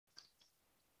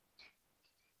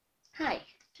Hi,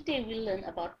 today we'll learn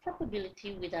about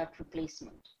probability without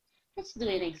replacement. Let's do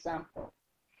an example.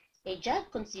 A jug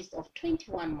consists of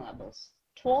 21 marbles.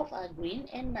 12 are green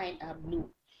and 9 are blue.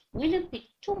 William picked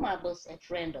 2 marbles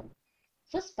at random.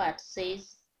 First part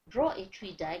says, draw a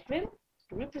tree diagram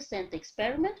to represent the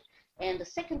experiment, and the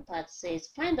second part says,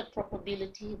 find the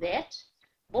probability that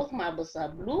both marbles are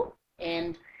blue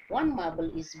and one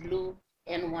marble is blue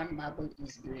and one marble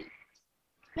is green.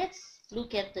 Let's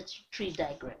look at the tree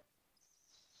diagram.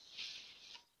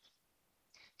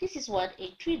 This is what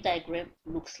a tree diagram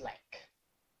looks like.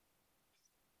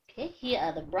 Okay, here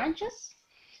are the branches.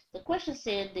 The question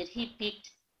said that he picked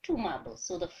 2 marbles.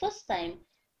 So the first time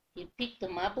he picked the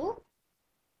marble,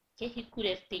 okay, he could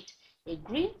have picked a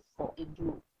green or a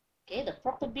blue. Okay, the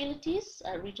probabilities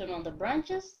are written on the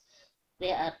branches.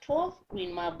 There are 12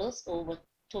 green marbles over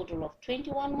total of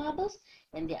 21 marbles,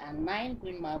 and there are 9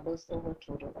 green marbles over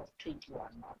total of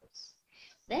 21 marbles.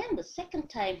 Then the second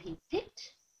time he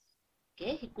picked,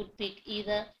 okay, he could pick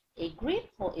either a green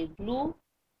or a blue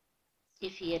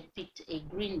if he had picked a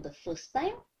green the first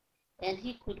time, and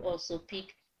he could also pick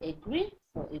a green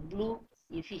or a blue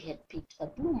if he had picked a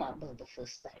blue marble the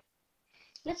first time.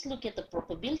 Let's look at the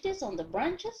probabilities on the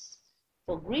branches.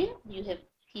 For green,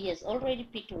 he has already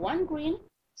picked 1 green,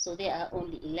 so there are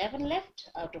only 11 left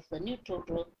out of the new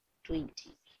total 20.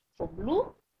 For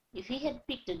blue, if he had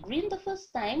picked a green the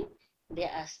first time,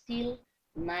 there are still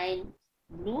 9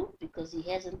 blue because he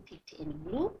hasn't picked any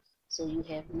blue, so you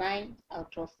have 9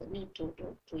 out of the new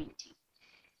total 20.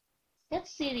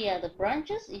 Let's see the other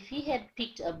branches. If he had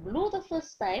picked a blue the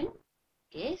first time,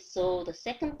 okay, so the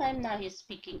second time now he's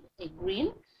picking a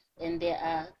green, and there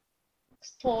are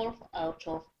 12 out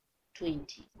of 20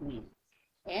 green.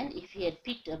 And if he had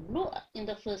picked a blue in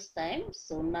the first time,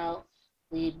 so now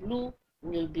the blue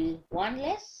will be 1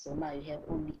 less, so now you have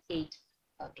only 8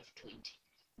 out of 20.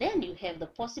 Then you have the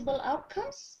possible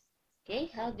outcomes.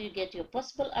 Okay, how do you get your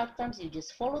possible outcomes? You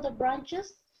just follow the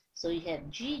branches. So you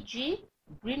have G,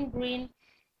 green, green,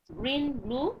 green,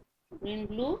 blue,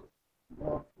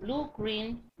 or blue,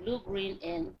 green,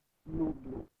 and blue,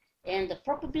 blue. And the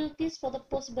probabilities for the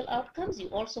possible outcomes, you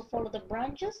also follow the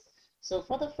branches. So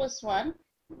for the first one,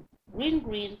 green,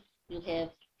 green, you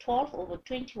have 12 over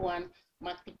 21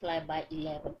 multiplied by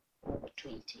 11 over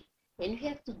 20. And you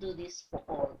have to do this for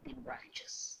all the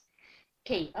branches.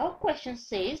 Okay, our question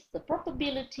says the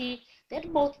probability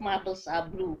that both marbles are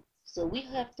blue. So we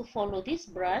have to follow this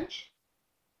branch,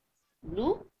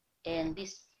 blue, and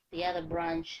the other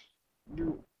branch,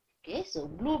 blue. Okay, so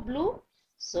blue, blue.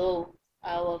 So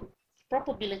our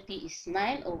probability is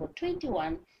 9 over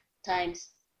 21 times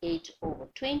 8 over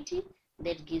 20.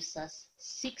 That gives us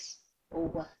 6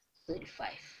 over 35.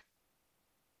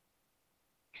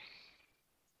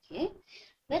 Okay,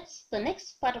 the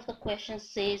next part of the question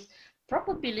says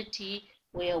probability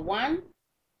where one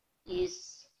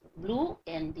is blue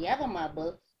and the other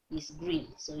marble is green.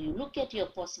 So you look at your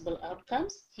possible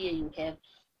outcomes. Here you have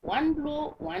 1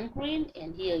 blue, 1 green,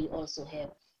 and here you also have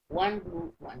 1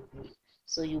 blue, 1 green.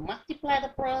 So you multiply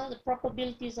the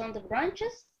probabilities on the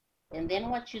branches, and then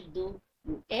what you do,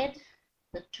 you add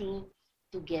the 2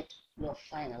 to get your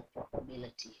final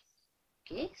probability.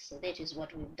 Okay, so that is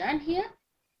what we've done here.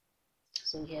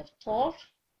 So we have 12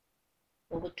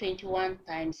 over 21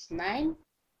 times 9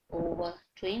 over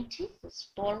 20. It's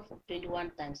 12 over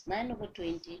 21 times 9 over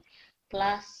 20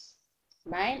 plus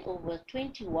 9 over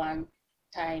 21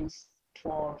 times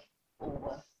 12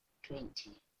 over 20.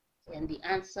 And the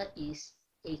answer is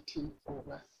 18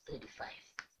 over 35.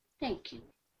 Thank you.